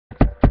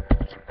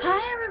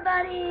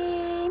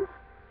everybody!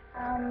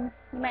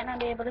 You might not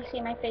be able to see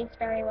my face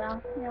very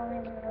well. You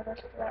only be able to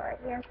see that right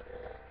here.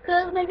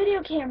 Because my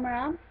video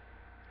camera,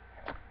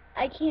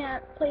 I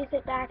can't place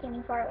it back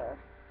any farther.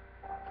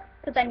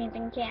 Because I'm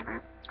using a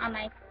camera on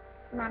my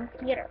mom's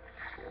computer.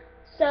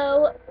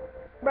 So,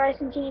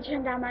 Bryson, can you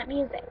turn down that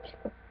music?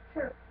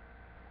 Sure.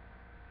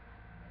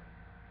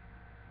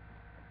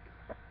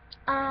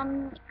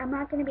 I'm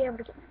not going to be able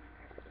to get my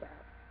video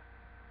out.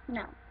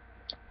 No.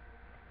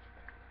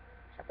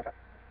 Shut it up.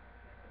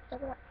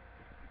 Shut it up.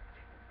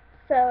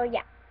 So,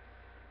 yeah.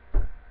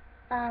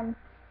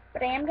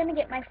 But I am going to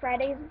get my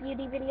Friday's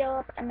beauty video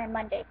up and my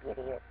Monday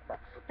beauty video.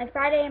 My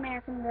Friday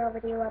American Girl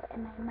video up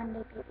and my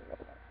Monday beauty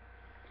video.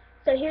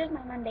 So here's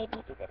my Monday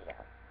beauty video.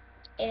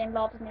 It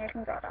involves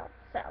American Girl dolls.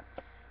 So,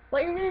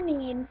 what you're going to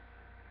need,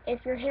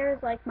 if your hair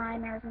is like my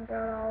American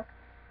Girl dolls,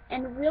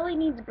 and really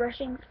needs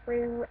brushing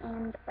through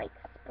and like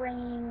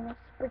spraying,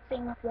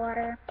 spritzing with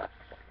water,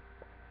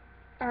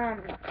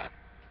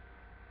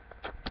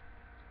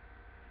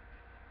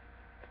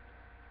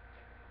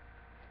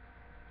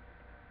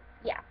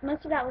 yeah,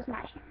 most of that was my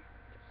hair.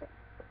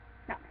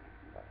 Not my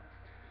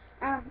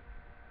American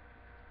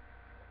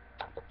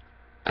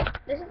Girl dolls.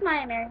 This is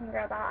my American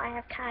Girl doll. I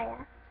have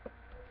Kaya.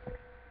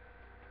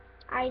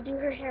 I do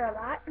her hair a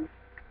lot.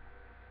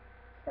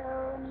 So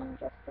let me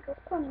just get this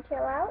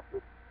ponytail out.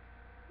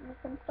 And we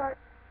can start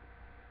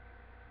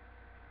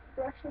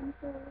brushing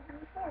through her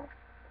hair.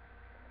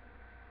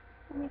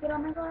 Let me get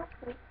on my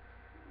glasses.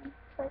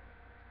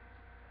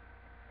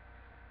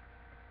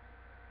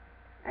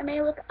 I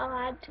may look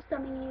odd to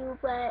some of you,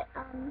 but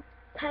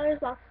Tyler's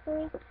Box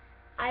Stories,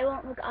 I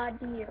won't look odd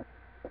to you.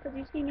 Because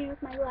you see me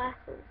with my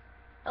glasses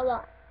a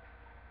lot.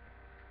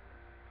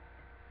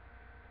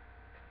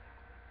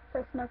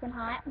 So smoking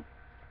hot.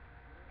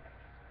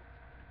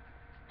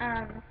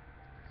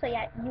 So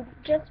yeah, you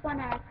just want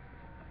to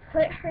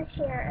put her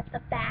hair at the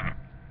back,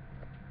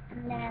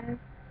 and then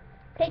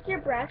take your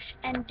brush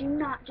and do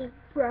not just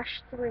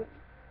brush through.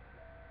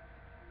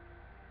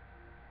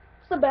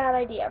 It's a bad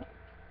idea.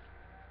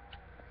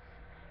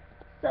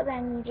 So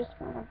then you just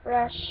want to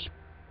brush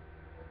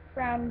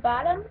from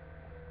bottom,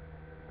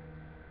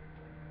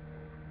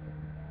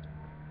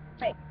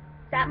 like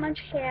that much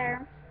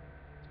hair,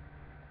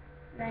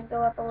 and then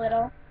go up a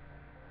little.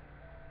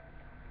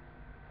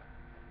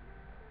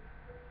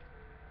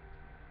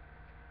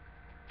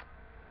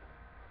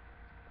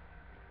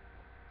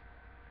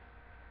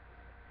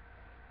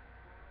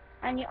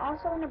 And you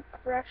also want to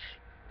brush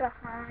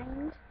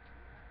behind,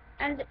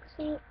 and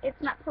see,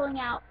 it's not pulling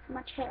out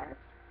much hair.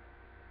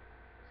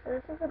 So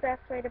this is the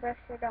best way to brush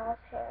your doll's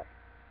hair.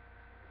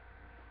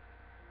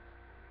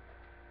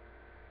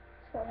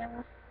 So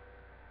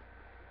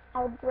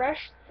I'll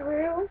brush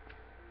through,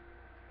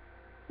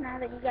 now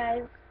that you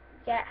guys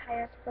get how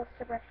you're supposed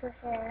to brush your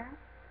hair.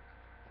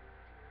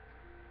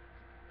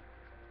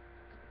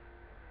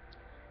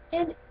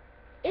 And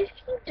if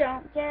you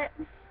don't get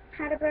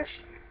how to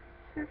brush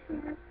your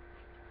hair,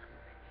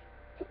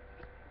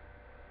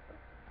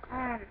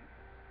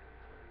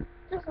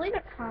 just leave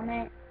a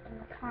comment in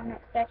the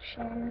comment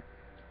section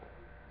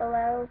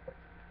below,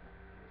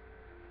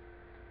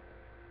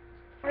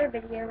 or a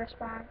video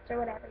response, or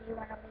whatever you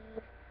want to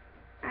leave.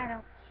 I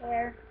don't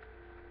care.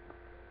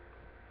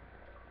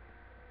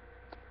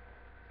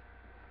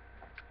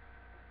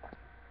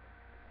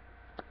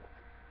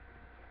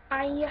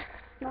 I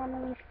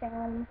normally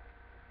film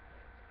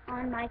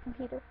on my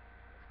computer.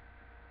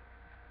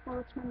 Well,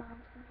 it's my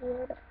mom's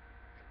computer, but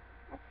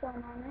I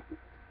film on it.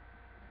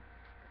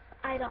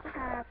 I don't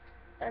have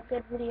a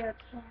good video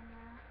camera,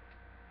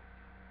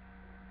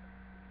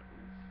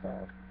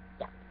 so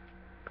yeah.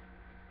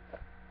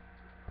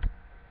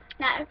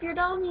 Now, if your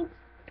doll needs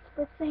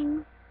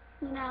spritzing,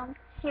 you know,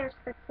 hair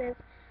spritzes,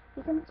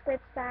 you can spritz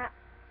that.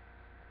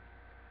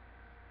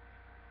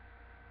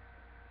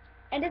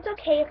 And it's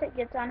okay if it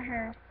gets on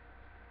her,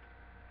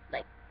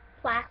 like,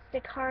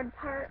 plastic hard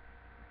part,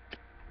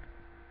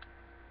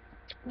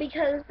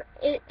 because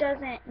it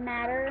doesn't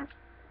matter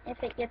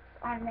if it gets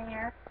on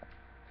there.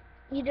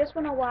 You just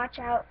want to watch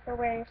out for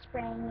where you're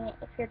spraying it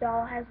if your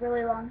doll has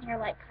really long hair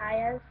like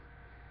Kaya's.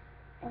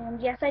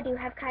 And yes, I do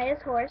have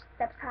Kaya's horse,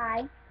 that's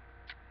Kai.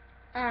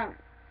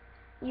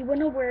 You want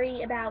to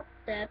worry about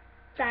the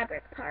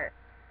fabric part,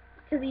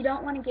 because you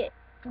don't want to get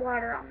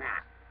water on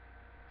that.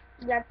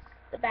 That's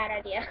a bad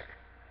idea.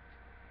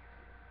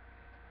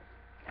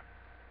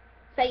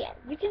 So yeah,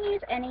 you can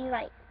use any,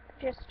 like,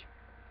 just,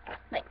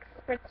 like,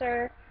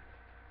 spritzer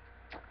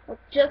with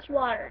just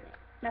water in it.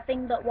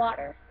 Nothing but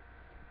water.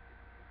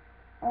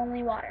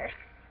 Only water.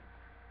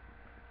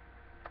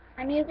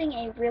 I'm using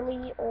a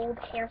really old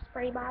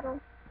hairspray bottle.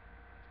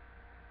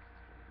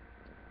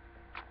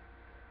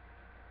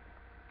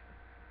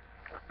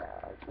 So,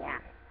 yeah.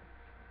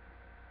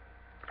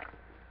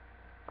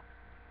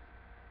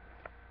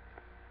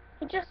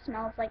 It just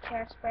smells like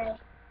hairspray.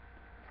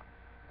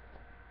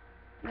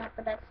 Not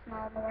the best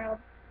smell in the world.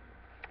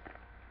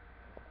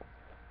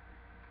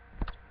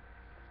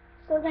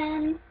 So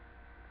then,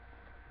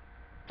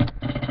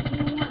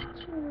 you want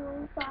to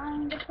to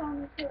find a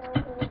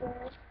ponytail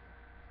holder.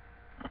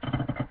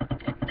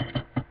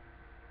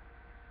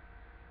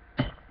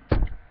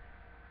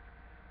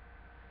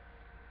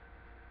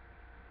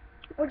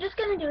 We're just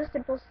gonna do a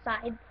simple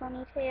side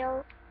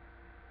ponytail,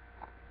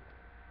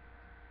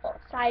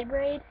 side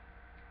braid.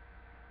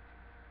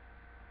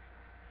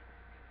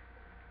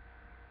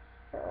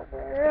 So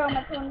where are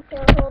my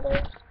ponytail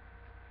holders?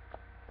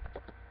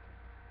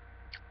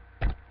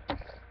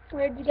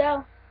 Where'd you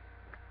go?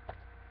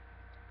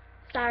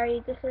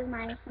 Sorry, this is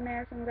my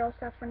American Girl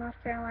stuff for North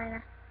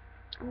Carolina.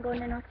 I'm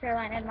going to North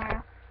Carolina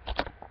tomorrow.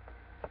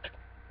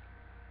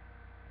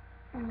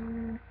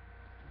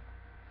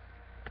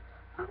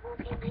 Oh,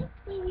 okay, might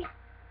be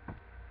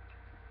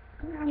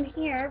around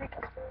here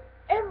because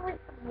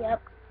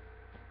yep.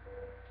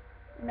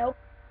 Nope.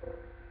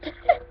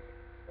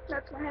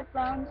 That's my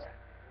headphones.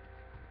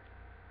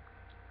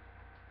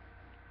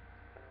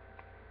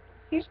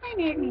 Here's my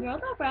American Girl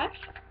toothbrush.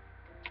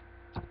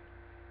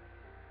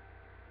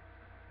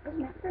 It's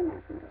meant for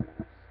American Girls.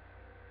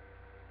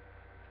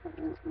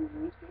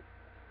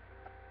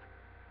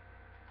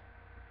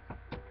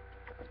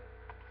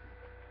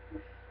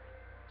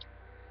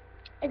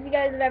 If you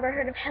guys have ever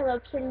heard of Hello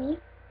Kitty,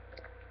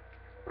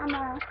 I'm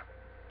a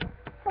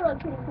Hello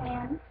Kitty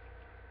fan.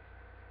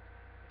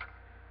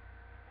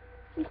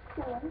 She's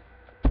cool.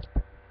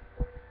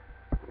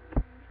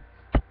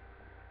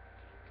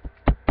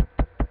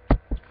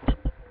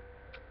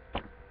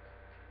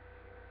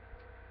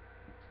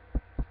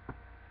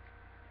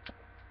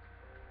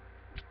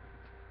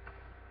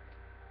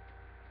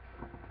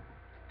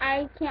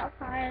 I can't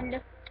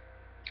find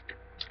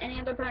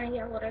any other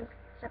ponytail holders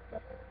except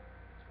this.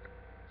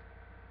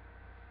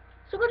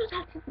 So we'll just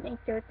have to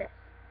make do with this.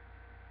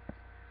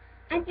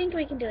 I think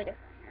we can do a different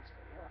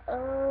hairstyle.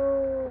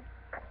 Oh,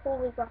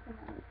 holy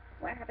guacamole.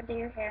 What happened to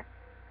your hair?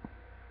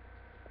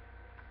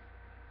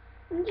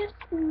 I'm just,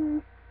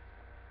 gonna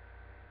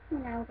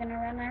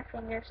run our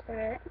fingers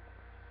through it.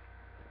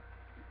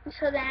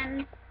 So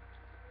then,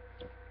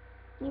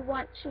 you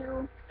want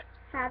to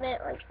have it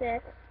like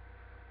this.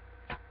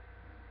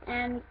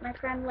 And my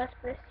friend left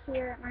this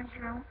here at my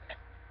house.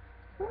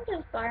 So I'm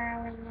just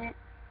borrowing it.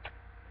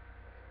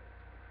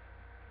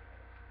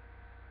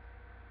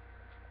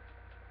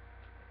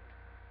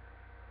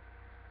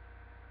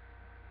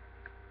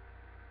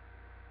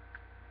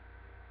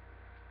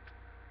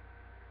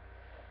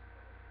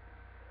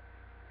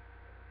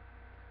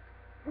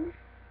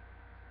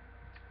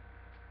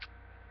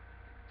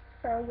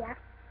 So yeah.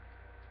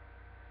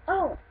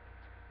 Oh,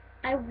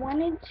 I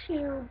wanted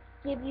to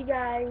give you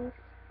guys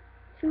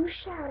 2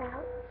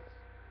 shout-outs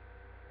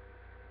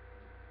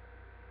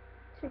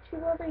to 2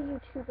 other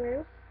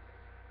YouTubers.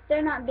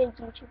 They're not big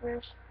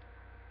YouTubers.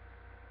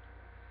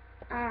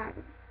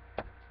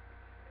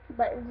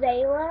 But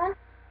Zayla,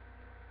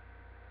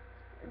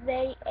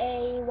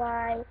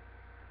 Zayla,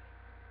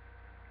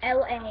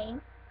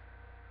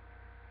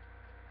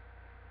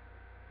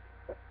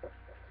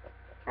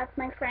 that's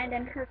my friend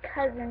and her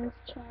cousin's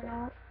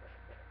channel.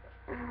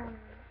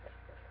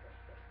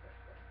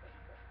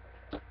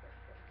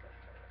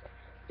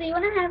 So you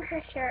want to have her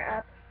hair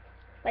up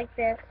like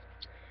this.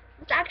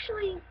 It's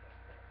actually,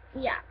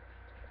 yeah.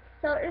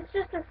 So it's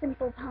just a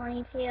simple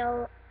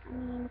ponytail. I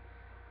mean,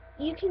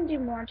 you can do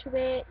more to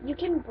it. You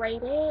can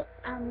braid it.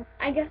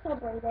 I guess I'll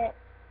braid it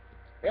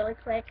really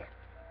quick.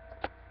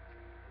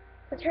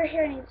 Because her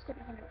hair needs to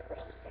be in a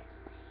braid.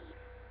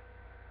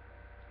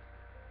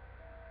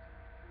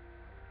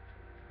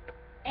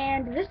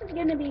 And this is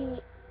going to be,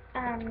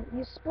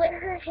 you split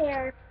her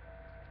hair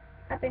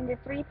up into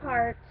 3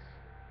 parts,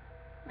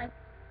 like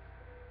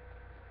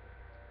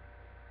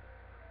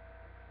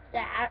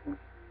that.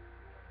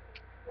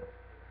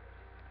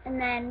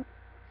 And then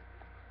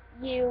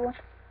you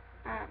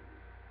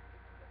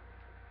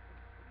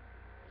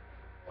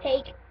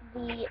take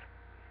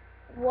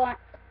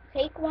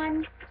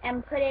one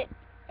and put it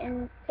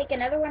in, take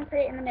another one, put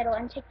it in the middle,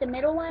 and take the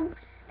middle one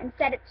and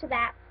set it to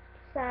that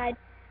side.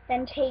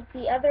 Then take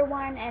the other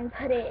one and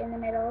put it in the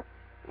middle,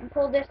 and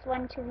pull this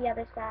one to the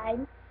other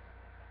side,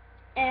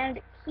 and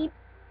keep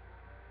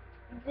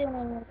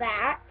doing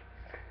that.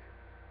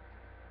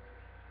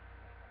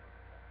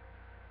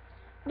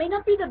 May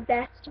not be the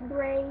best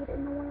braid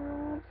in the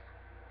world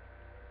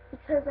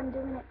because I'm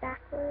doing it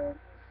backwards.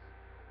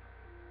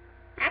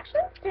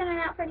 Actually, it's turning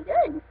out pretty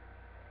good.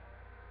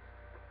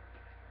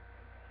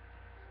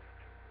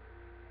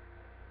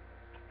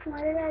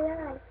 Why did I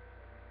die?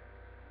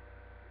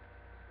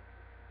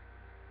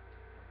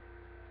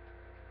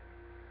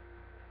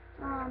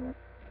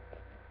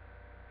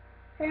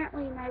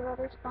 Apparently my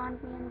brother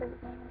spawned me into the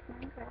game of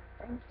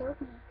Minecraft and killed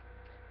me.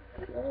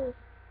 Yay.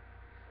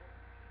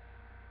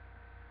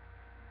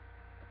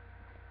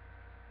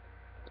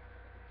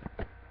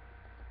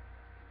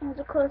 Here's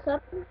a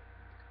close-up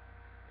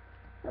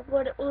of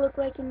what it will look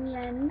like in the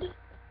end.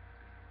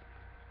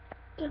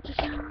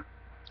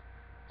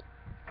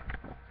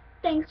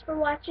 Thanks for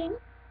watching.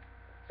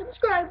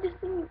 Subscribe to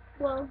see,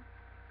 well,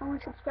 only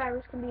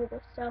subscribers can do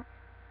this, so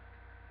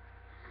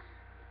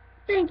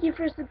thank you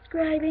for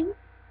subscribing.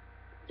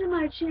 to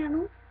my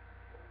channel.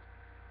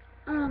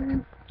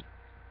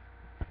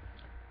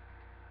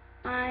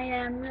 I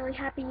am really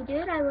happy you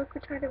did. I look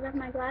retarded with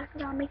my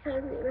glasses on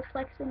because it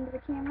reflects into the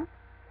camera.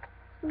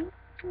 See?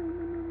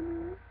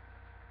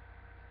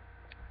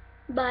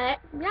 But,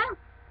 yeah.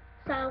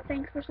 So,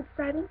 thanks for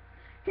subscribing.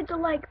 Hit the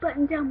like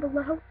button down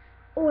below,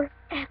 or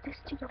add this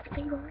to your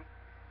favorite.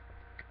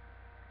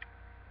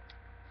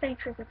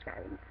 Thanks for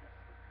subscribing.